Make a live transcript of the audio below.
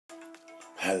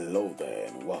Hello there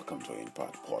and welcome to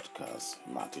Impact Podcast.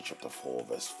 Matthew chapter 4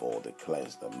 verse 4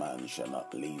 declares that man shall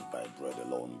not live by bread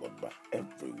alone but by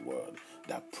every word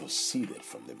that proceeded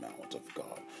from the mouth of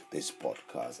God. This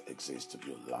podcast exists to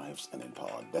build lives and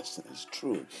empower destinies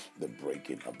through the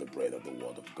breaking of the bread of the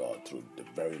word of God through the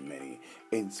very many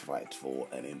insightful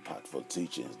and impactful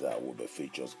teachings that will be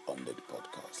featured on the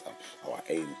podcast. Our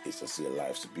aim is to see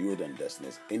lives built and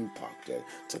destinies impacted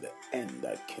to the end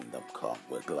that kingdom come.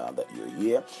 We're glad that you're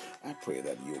here. I pray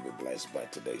that you'll be blessed by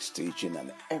today's teaching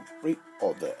and every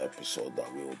other episode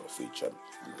that we will be featured.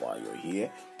 And while you're here,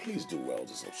 please do well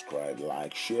to subscribe,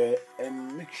 like, share,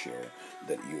 and make sure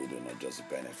that you do not just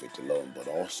benefit alone, but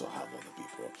also have other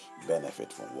people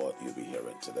benefit from what you'll be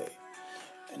hearing today.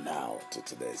 And now to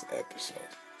today's episode.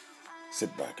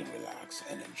 Sit back and relax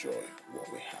and enjoy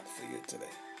what we have for you today.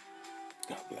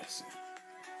 God bless you.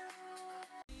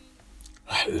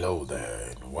 Hello there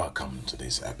and welcome to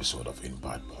this episode of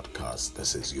Impact Podcast.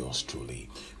 This is yours truly,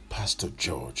 Pastor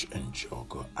George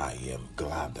Njogo. I am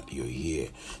glad that you're here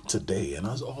today, and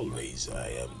as always, I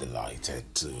am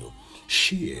delighted to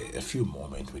share a few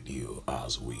moments with you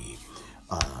as we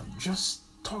just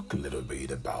talk a little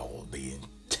bit about the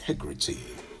integrity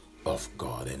of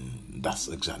God, and that's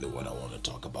exactly what I want to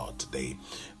talk about today.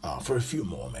 For a few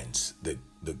moments, the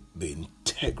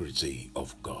integrity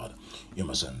of God. You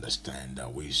must understand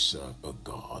that we serve a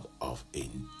God of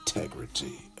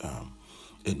integrity.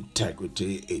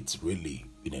 Integrity, it's really,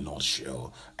 in a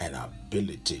nutshell, an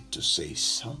ability to say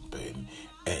something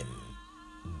and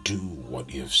do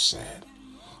what you've said.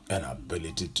 An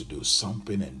ability to do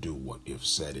something and do what you've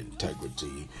said.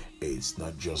 Integrity is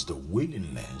not just the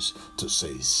willingness to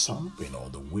say something or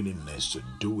the willingness to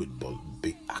do it, but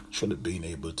actually being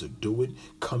able to do it,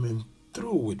 coming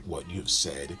through with what you've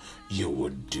said you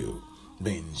would do.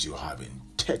 Means you have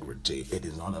integrity. It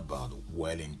is not about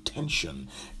well-intention.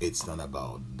 It's not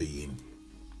about being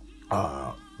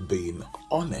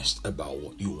honest about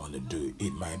what you want to do.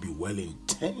 It might be well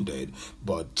intended,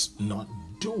 but not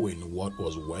doing what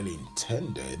was well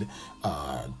intended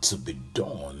to be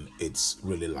done. It's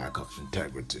really lack of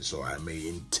integrity. So I may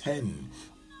intend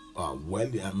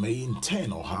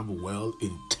or have well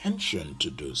intention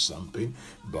to do something,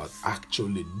 but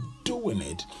actually doing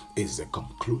it is the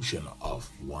conclusion of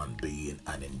one being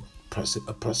a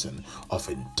person of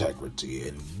integrity.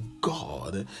 And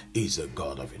God is a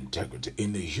God of integrity.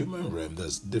 In the human realm,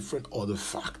 there's different other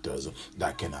factors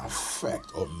that can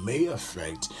affect or may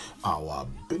affect our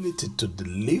ability to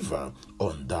deliver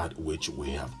on that which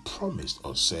we have promised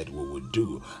or said we would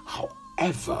do.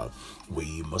 However,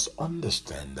 we must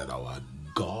understand that our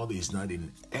God is not in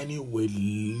any way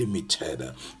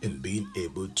limited in being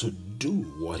able to do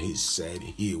what He said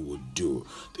He would do.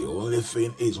 The only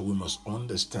thing is we must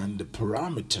understand the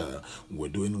parameter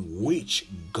within which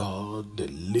God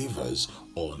delivers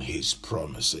on His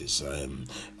promises.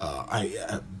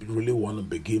 I really want to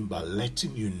begin by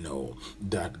letting you know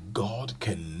that God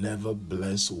can never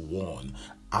bless one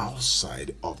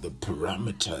outside of the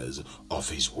parameters of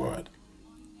His word.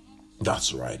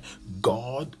 That's right.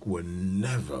 God will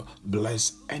never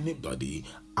bless anybody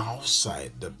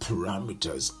outside the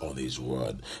parameters of His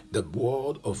word. The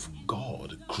word of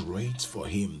God creates for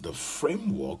Him the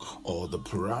framework or the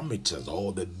parameters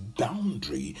or the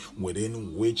boundary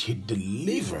within which He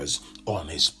delivers on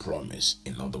His promise.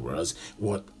 In other words,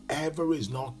 whatever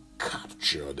is not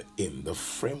captured in the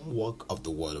framework of the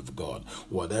word of God,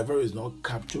 whatever is not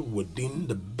captured within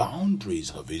the boundaries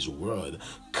of His word,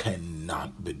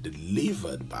 cannot be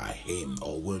delivered by Him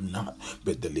or will not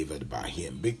be delivered by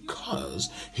Him,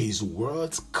 because His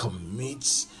words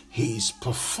commits His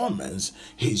performance,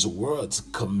 His words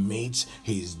commit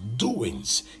His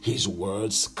doings, His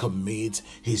words commit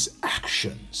His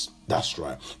actions. That's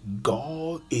right.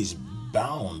 God is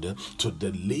bound to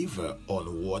deliver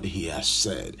on what He has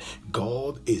said.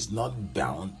 God is not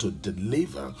bound to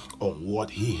deliver on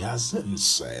what He hasn't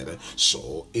said.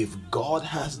 So if God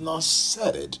has not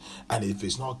said it, and if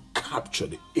it's not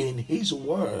captured in His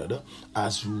word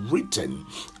as written,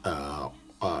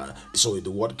 so the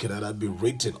word can either be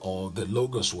written or the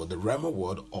logos word, the rhema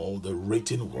word, or the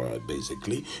written word,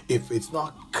 basically. If it's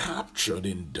not captured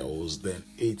in those, then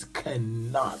it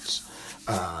cannot,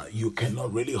 you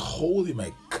cannot really hold Him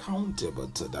accountable accountable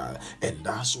to that. And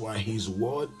that's why his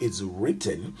word is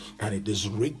written, and it is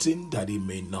written that it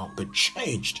may not be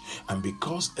changed. And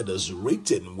because it is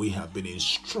written, we have been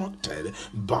instructed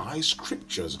by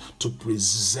scriptures to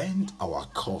present our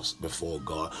cause before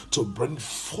God, to bring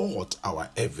forth our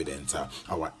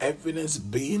evidence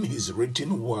being his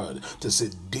written word, to say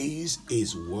this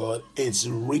is what is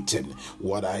written.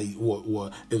 What a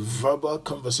verbal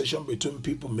conversation between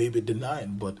people may be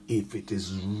denied, but if it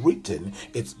is written,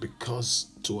 it's because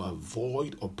to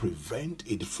avoid or prevent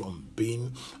it from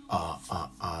being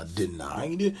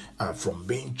denied, from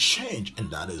being changed. And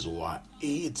that is why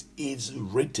it is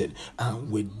written.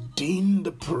 And within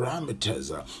the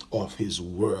parameters of his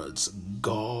words,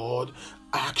 God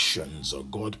actions, or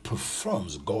God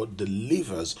performs, God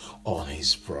delivers on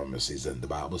his promises. And the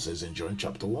Bible says in John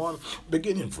chapter 1,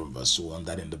 beginning from verse 1,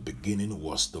 that in the beginning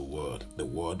was the Word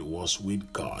was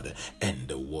with God, and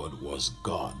the Word was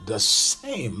God. The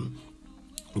same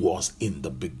was in the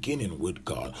beginning with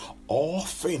God. All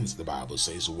things, the Bible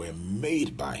says, were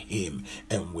made by him,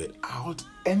 and without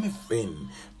him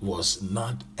was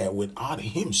not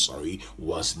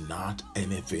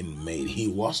anything made. He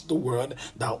was the Word.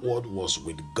 That Word was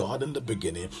with God in the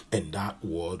beginning, and that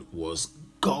Word was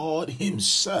God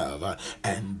himself,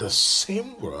 and the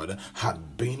same Word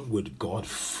had been with God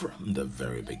from the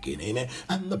very beginning.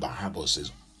 And the Bible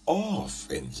says all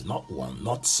things, not one,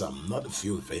 not some, not a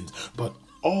few things, but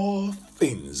all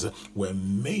things were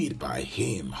made by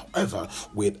him. However,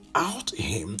 without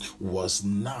him was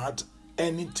not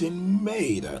anything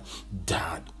made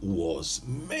that was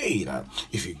made.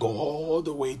 If you go all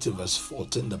the way to verse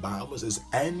 14, the Bible says,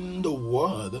 and the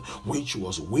Word which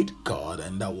was with God,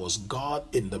 and that was God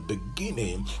in the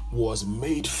beginning, was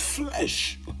made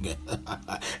flesh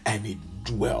and it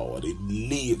dwelled, it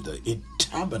lived, it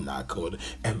tabernacled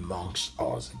amongst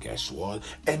us. Guess what?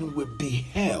 And we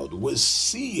beheld, we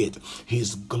see it,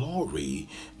 his glory,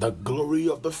 the glory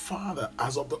of the Father,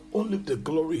 as of the only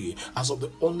begotten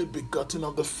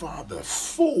of the Father,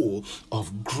 full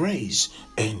of grace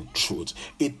and truth.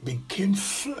 It became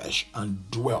flesh and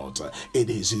dwelt.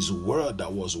 It is his word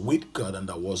that was with God, and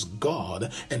that was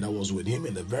God, and that was with him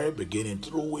in the very beginning,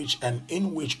 through which and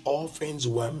in which all things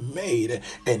were made.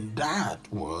 And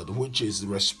that word, which is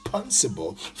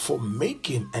responsible for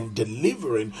making and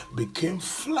delivering, became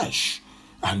flesh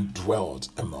and dwelt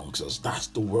amongst us. That's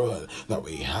the word that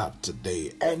we have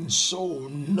today. And so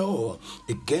know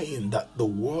again that the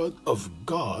word of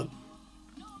God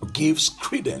gives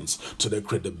credence to the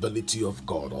credibility of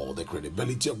God, or the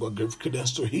credibility of God gives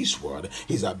credence to his word.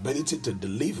 His ability to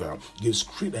deliver gives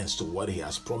credence to what he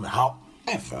has promised.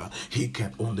 However, he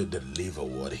can only deliver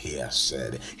what he has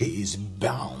said. He is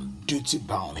bound, duty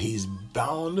bound. He is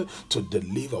bound to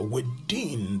deliver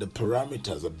within the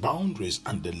parameters, the boundaries,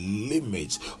 and the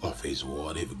limits of his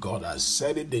word. If God has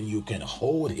said it, then you can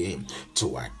hold him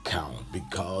to account,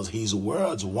 because his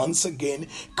words once again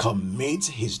commit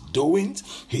his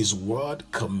doings, his word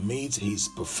commits his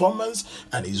performance,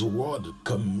 and his word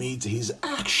commits his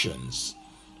actions.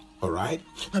 All right,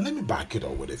 now let me back it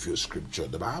up with a few scriptures.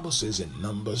 The Bible says in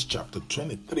Numbers chapter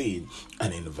 23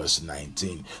 and in verse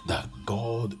 19 that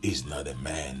God is not a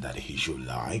man that he should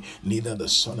lie, neither the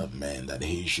Son of Man that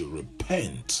he should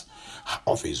repent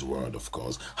of his word. Of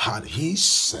course, had he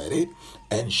said it,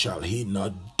 and shall he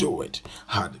not do it?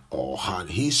 Had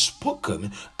he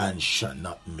spoken, and shall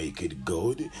not make it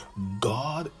good?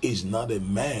 God is not a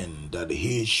man that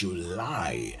he should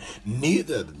lie,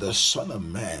 neither the Son of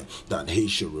Man that he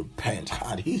should repent.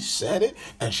 Had he said it,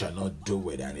 and shall not do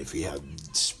it? And if he had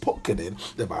spoken it,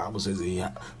 the Bible says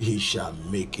he shall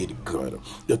make it good.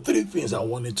 The three things I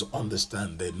wanted to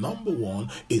understand there. Number one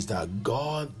is that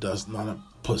God does not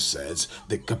possess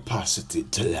the capacity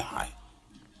to lie.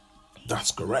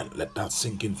 That's correct. Let that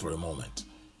sink in for a moment.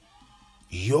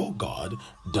 Your God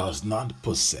does not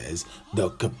possess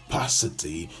the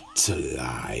capacity to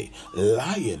lie.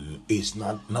 Lying is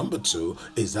not, number two,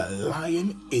 is that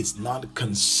lying is not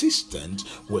consistent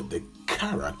with the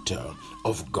character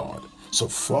of God. So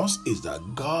first is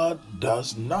that God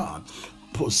does not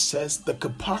possess the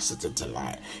capacity to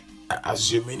lie.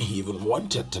 Assuming he even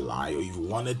wanted to lie, or even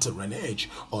wanted to renege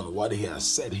on what he has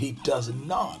said, he does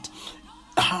not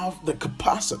have the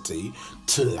capacity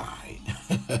to lie.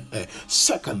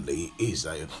 Secondly, is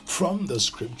from the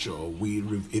scripture,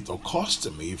 it occurs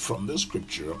to me from the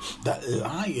scripture that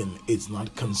lying is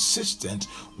not consistent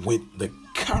with the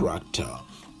character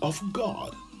of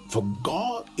God. For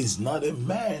God is not a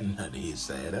man, and he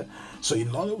said. So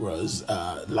in other words,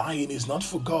 lying is not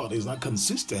for God. It's not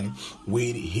consistent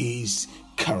with his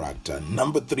character.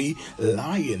 Number three,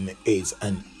 lying is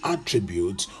an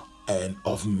attribute and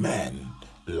of man.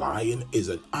 Lying is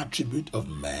an attribute of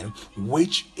man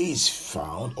which is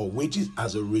found, or which is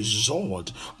as a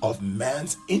result of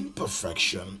man's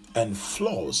imperfection and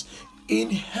flaws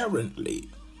inherently.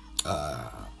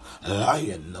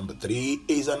 Lying, number 3,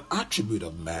 is an attribute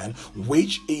of man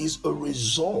which is a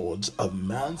result of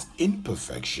man's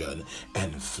imperfection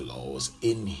and flaws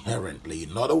inherently.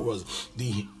 In other words,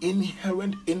 the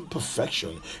inherent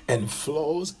imperfection and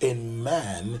flaws in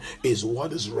man is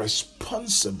what is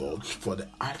responsible for the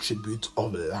attribute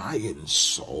of lying.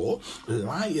 So,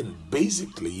 lying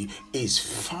basically is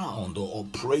found or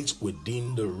operates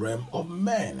within the realm of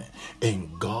man,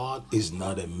 and God is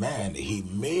not a man. He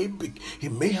may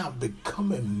have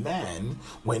become a man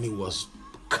when he was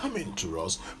coming to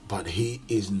us, but he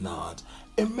is not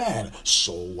a man.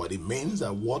 So what it means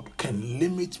that what can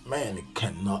limit man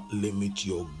cannot limit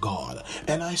your God.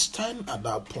 And I stand at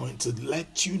that point to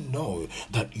let you know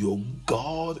that your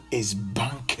God is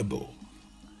bankable.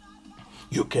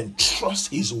 You can trust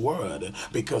his word,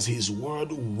 because his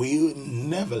word will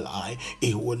never lie.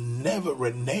 He will never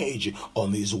renege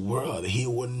on his word. He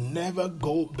will never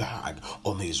go back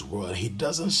on his word. He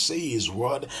doesn't say his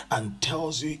word and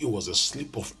tells you it was a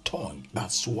slip of tongue.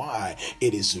 That's why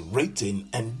it is written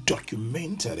and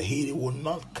documented. He will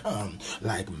not come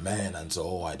like man and say,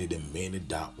 oh, I didn't mean it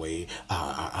that way.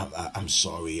 I'm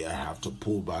sorry. I have to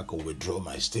pull back or withdraw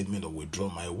my statement or withdraw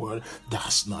my word.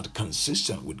 That's not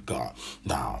consistent with God.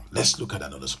 Now, let's look at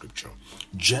another scripture.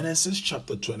 Genesis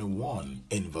chapter 21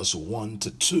 in verse 1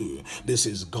 to 2. This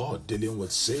is God dealing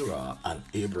with Sarah and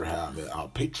Abraham, our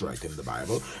patriarch in the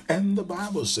Bible. And the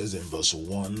Bible says in verse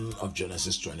 1 of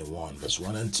Genesis 21, verse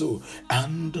 1 and 2,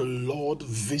 and the Lord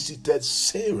visited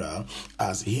Sarah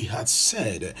as he had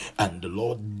said, and the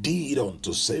Lord did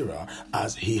unto Sarah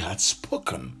as he had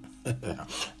spoken.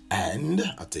 And,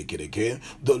 I take it again,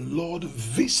 the Lord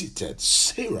visited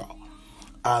Sarah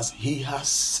as he has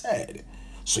said.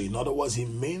 So in other words,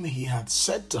 he had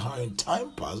said to her in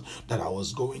time past that I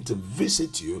was going to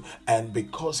visit you, and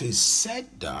because he said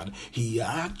that, he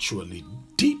actually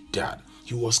did that.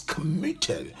 He was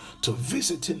committed to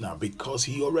visiting her because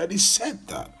he already said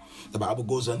that. The Bible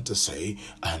goes on to say,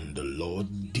 and the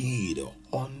Lord did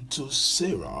unto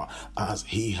Sarah as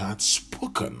he had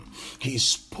spoken. He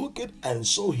spoke it, and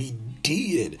so he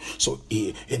did. So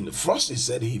in the first he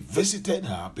said he visited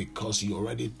her because he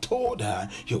already told her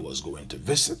he was going to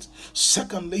visit.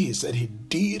 Secondly, he said he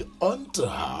did unto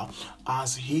her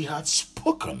as he had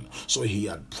spoken. So he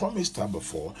had promised her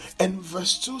before. And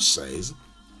verse 2 says,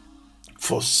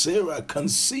 for Sarah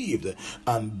conceived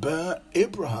and bare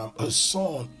Abraham a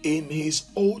son in his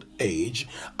old age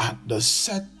at the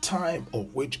set time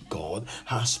of which God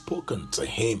has spoken to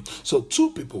him. So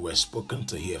two people were spoken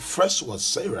to here. First was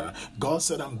Sarah. God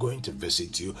said, I'm going to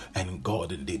visit you, and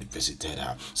God indeed visited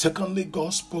her. Secondly,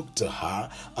 God spoke to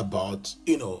her about,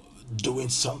 doing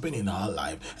something in her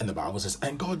life, and the Bible says,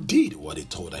 and God did what he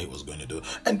told her he was going to do.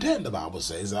 And then the Bible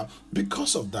says that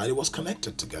because of that, it was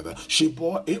connected together. She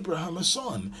bore Abraham a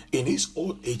son in his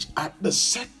old age at the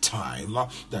set time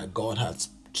that God had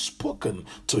spoken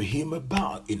to him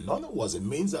about. In other words, it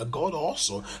means that God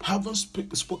also, having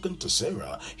spoken to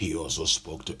Sarah, he also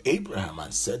spoke to Abraham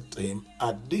and said to him,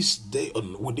 at this day,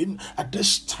 at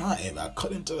this time,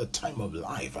 according to the time of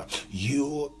life,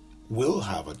 you will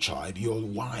have a child, your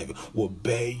wife will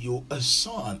bear you a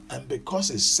son. And because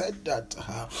he said that to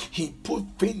her, he put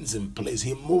things in place,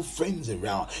 he moved things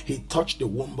around, he touched the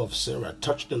womb of Sarah,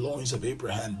 touched the loins of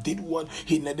Abraham, did what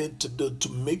he needed to do to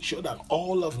make sure that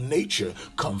all of nature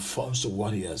conforms to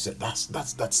what he has said. That's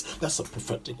a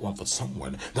prophetic one for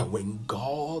someone, that when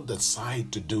God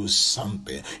decides to do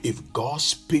something, if God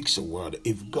speaks a word,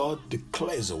 if God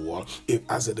declares a word, if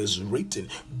as it is written,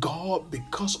 God,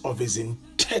 because of his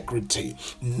integrity,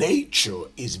 nature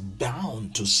is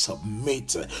bound to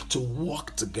submit, to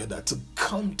work together, to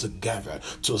come together,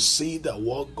 to see that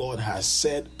what God has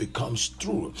said becomes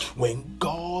true. When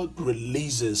God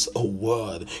releases a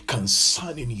word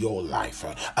concerning your life,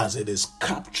 as it is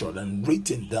captured and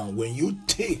written down, when you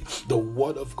take the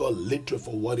word of God literally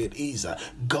for what it is,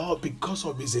 God, because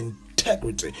of his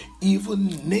integrity, even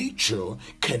nature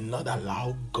cannot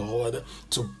allow God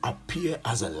to appear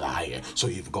as a liar. So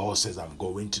if God says, I'm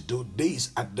going to do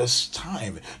this at this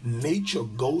time, nature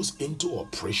goes into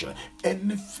operation.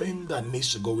 Anything that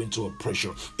needs to go into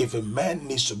operation, if a man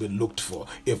needs to be looked for,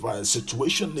 if a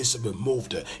situation needs to be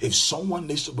moved, if someone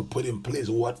needs to be put in place,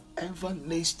 whatever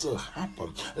needs to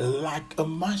happen, like a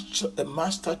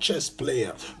master chess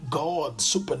player, God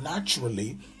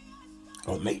supernaturally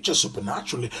or nature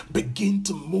supernaturally begin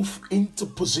to move into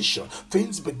position.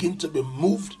 Things begin to be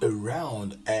moved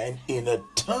around, and in a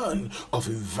turn of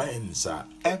events,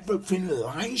 everything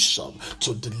lines up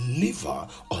to deliver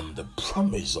on the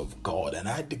promise of God. And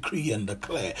I decree and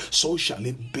declare, so shall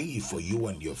it be for you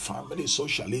and your family, so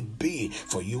shall it be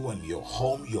for you and your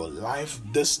home, your life,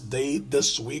 this day,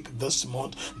 this week, this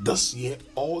month, this year,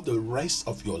 all the rest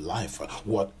of your life.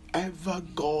 Whatever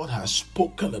God has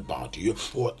spoken about you,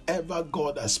 whatever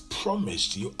God has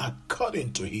promised you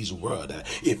according to His word,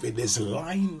 if it is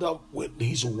lined up with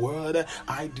His word,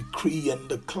 I decree and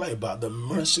declare by the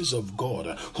mercies of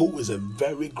God, who is a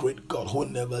very great God, who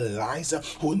never lies,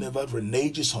 who never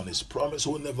reneges on His promise,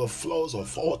 who never flaws or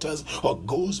falters or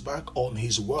goes back on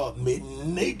His word. May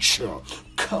nature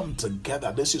come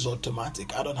together. This is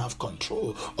automatic. I don't have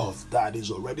control of that.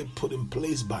 It's already put in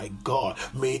place by God.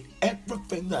 May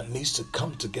everything that needs to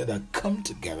come together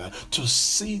to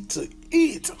see to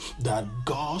it that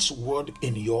God's word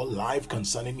in your life,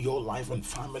 concerning your life and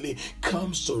family,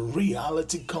 comes to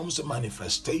reality, comes to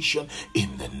manifestation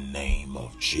in the name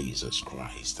of Jesus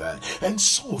Christ. And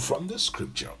so from the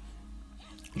scripture,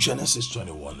 Genesis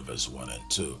 21 verse 1 and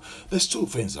 2. There's two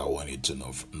things I want you to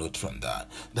note from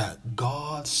that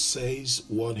God says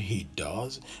what He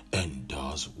does and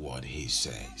does what He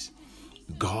says.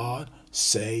 God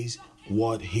says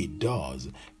what He does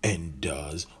and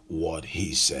does what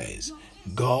He says.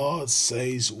 God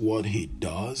says what He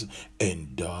does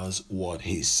and does what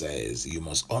He says. You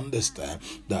must understand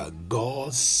that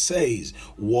God says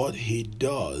what He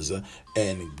does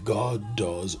and God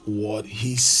does what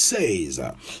He says.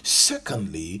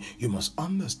 Secondly, you must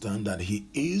understand that He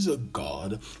is a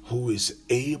God who is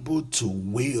able to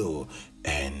will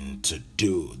and to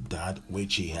do that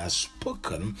which He has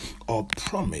spoken or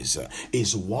promised.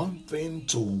 Is one thing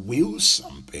to will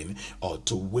something, or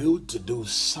to will to do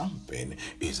something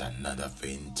is another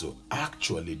thing to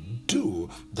actually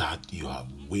do that you have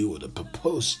willed or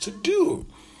proposed to do.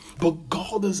 But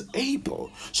God is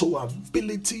able. So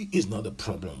ability is not a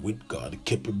problem with God.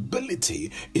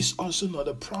 Capability is also not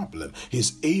a problem.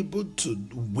 He's able to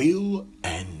will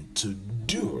and to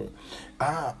do.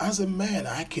 As a man,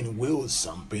 I can will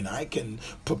something. I can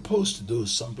propose to do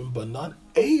something, but not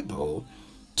able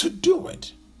to do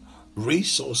it.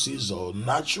 Resources or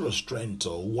natural strength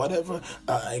or whatever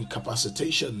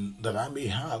incapacitation that I may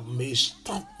have may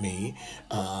stop me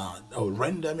or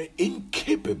render me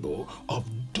incapable of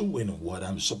doing what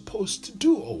I'm supposed to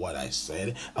do or what I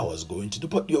said I was going to do.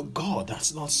 But your God,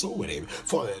 that's not so with Him.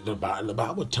 For the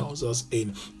Bible tells us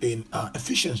in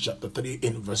Ephesians chapter 3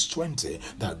 in verse 20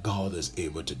 that God is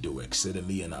able to do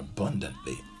exceedingly and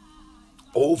abundantly,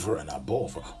 over and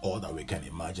above all that we can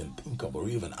imagine, think of, or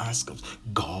even ask of.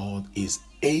 God is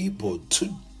able to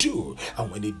do,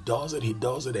 and when He does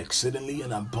it exceedingly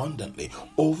and abundantly,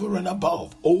 over and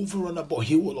above.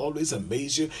 He will always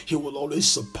amaze you. He will always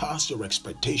surpass your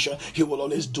expectation. He will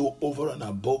always do over and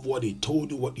above what He told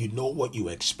you, what you know, what you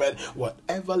expect,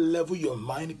 whatever level your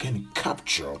mind can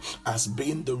capture as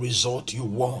being the result you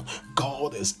want.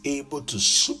 God is able to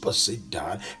supersede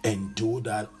that and do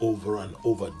that over and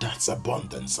over. That's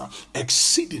abundance.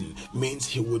 Exceeding means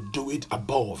He will do it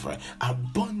above.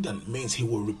 Abundant means He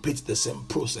will repeat the same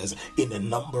process in a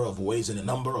number of ways, in a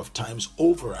number of times,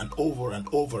 over and over and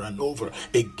over and over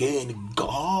again.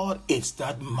 God is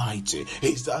that mighty.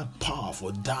 He's that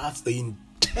powerful. That's the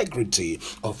integrity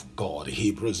of God.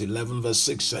 Hebrews 11 verse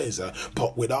 6 says,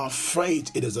 but without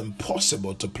faith it is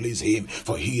impossible to please Him,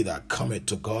 for he that cometh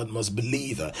to God must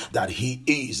believe that He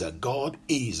is, God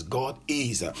is,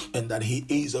 and that He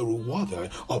is a rewarder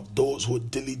of those who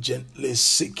diligently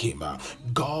seek Him.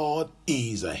 God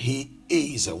is, He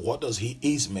is. What does He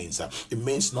is means? It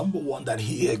means, number one, that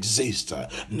He exists.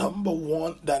 Number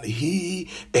one, that He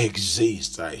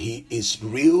exists. He is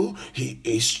real. He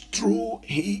is true.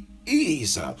 He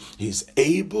is. He's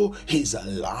able. He's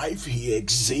alive. He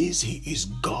exists. He is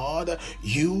God.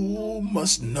 You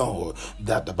must know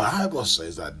that the Bible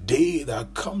says that they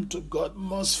that come to God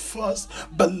must first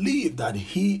believe that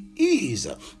He is.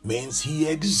 Means He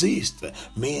exists.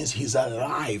 Means He's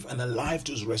alive, and alive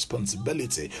to His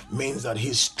responsibility. Means that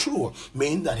He's true.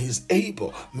 Means that He's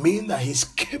able. Means that He's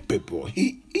capable.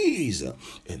 He is,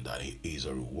 and that He is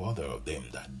a rewarder of them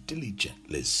that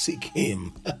diligently seek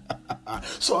Him.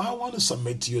 So I want to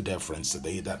submit to you, dear friends,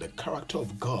 today that the character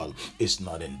of God is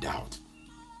not in doubt.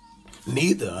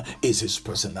 Neither is his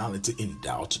personality in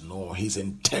doubt, nor his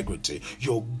integrity.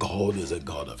 Your God is a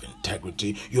God of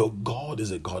integrity. Your God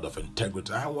is a God of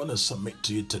integrity. I want to submit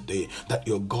to you today that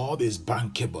your God is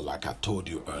bankable, like I told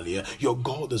you earlier. Your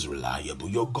God is reliable.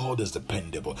 Your God is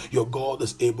dependable. Your God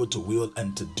is able to will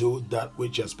and to do that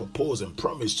which he has proposed and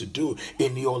promised to do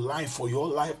in your life, for your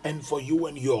life, and for you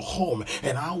and your home.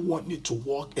 And I want you to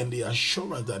walk in the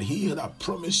assurance that he that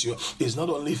promised you is not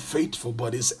only faithful,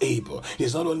 but is able.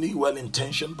 He's not only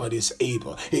well-intentioned, but is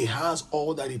able. He has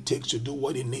all that it takes to do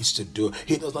what he needs to do.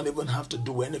 He does not even have to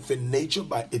do anything. Nature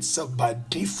by itself, by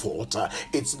default,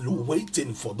 it's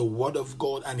waiting for the word of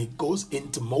God, and it goes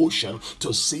into motion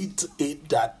to see to it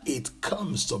that it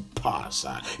comes to pass.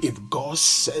 If God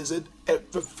says it,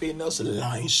 everything else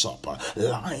lines up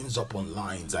on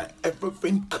lines.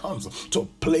 Everything comes to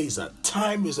place.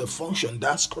 Time is a function,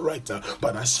 that's correct.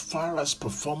 But as far as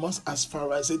performance, as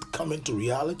far as it coming to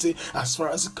reality, as far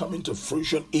as it coming to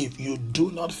fruition, if you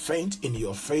do not faint in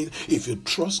your faith, if you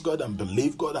trust God and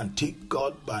believe God and take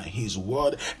God by his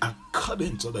word,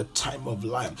 according to the time of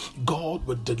life, God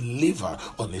will deliver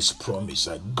on his promise.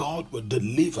 God will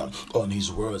deliver on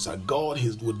his words. God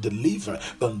will deliver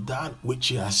on that which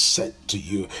he has said to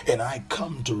you. And I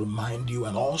come to remind you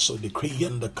and also decree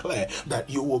and declare that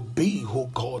you will be who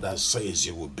God has says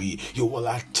you will be. You will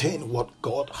attain what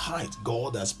God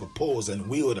has proposed and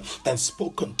willed and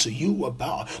spoken to you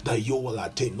about, that you will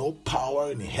attain. No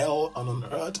power in hell and on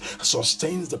earth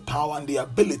sustains the power and the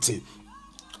ability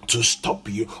to stop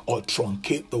you or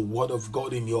truncate the word of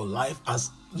God in your life as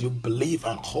you believe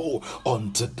and hold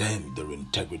on to them. The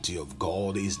integrity of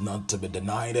God is not to be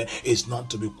denied, it's not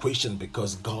to be questioned,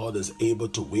 because God is able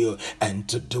to will and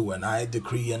to do. And I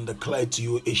decree and declare to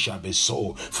you, it shall be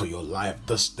so for your life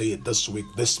this day, this week,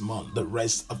 this month, the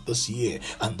rest of this year,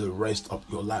 and the rest of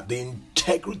your life. The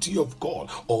integrity of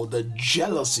God, or the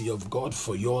jealousy of God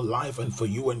for your life and for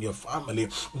you and your family,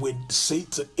 would say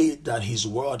to it that his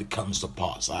word comes to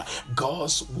pass.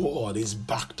 God's word is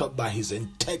backed up by his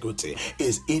integrity,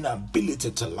 his inability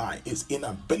to lie, his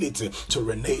inability to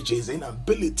renege, his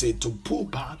inability to pull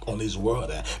back on his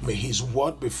word. May his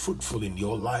word be fruitful in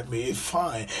your life. May it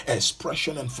find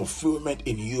expression and fulfillment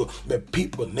in you. May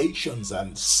people, nations,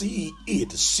 and see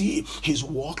his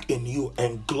work in you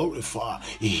and glorify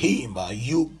him.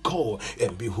 You go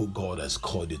and be who God has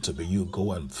called you to be. You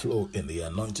go and flow in the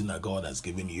anointing that God has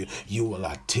given you. You will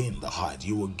attain the height.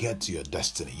 You will get to your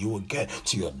destiny. You will get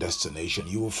to your destination.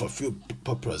 You will fulfill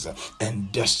purpose and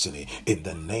destiny in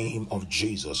the name of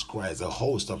Jesus Christ. The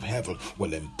host of heaven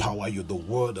will empower you. The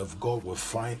word of God will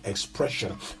find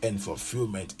expression and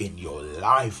fulfillment in your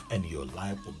life, and your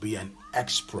life will be an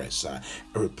express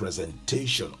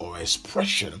representation or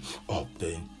expression of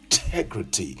the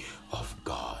integrity of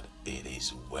God. It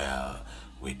is well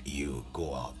with you.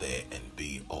 Go out there and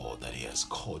be all that he has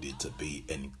called you to be,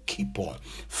 and keep on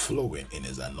flowing in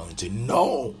his anointing.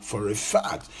 Know for a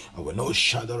fact, and with no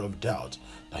shadow of doubt,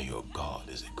 that your God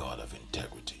is a God of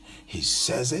integrity. He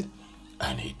says it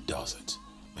and he does it.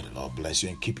 May the Lord bless you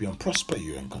and keep you and prosper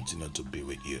you and continue to be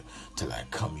with you till I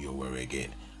come your way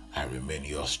again. I remain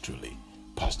yours truly,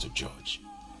 Pastor George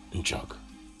Njog.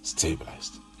 Stay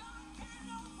blessed.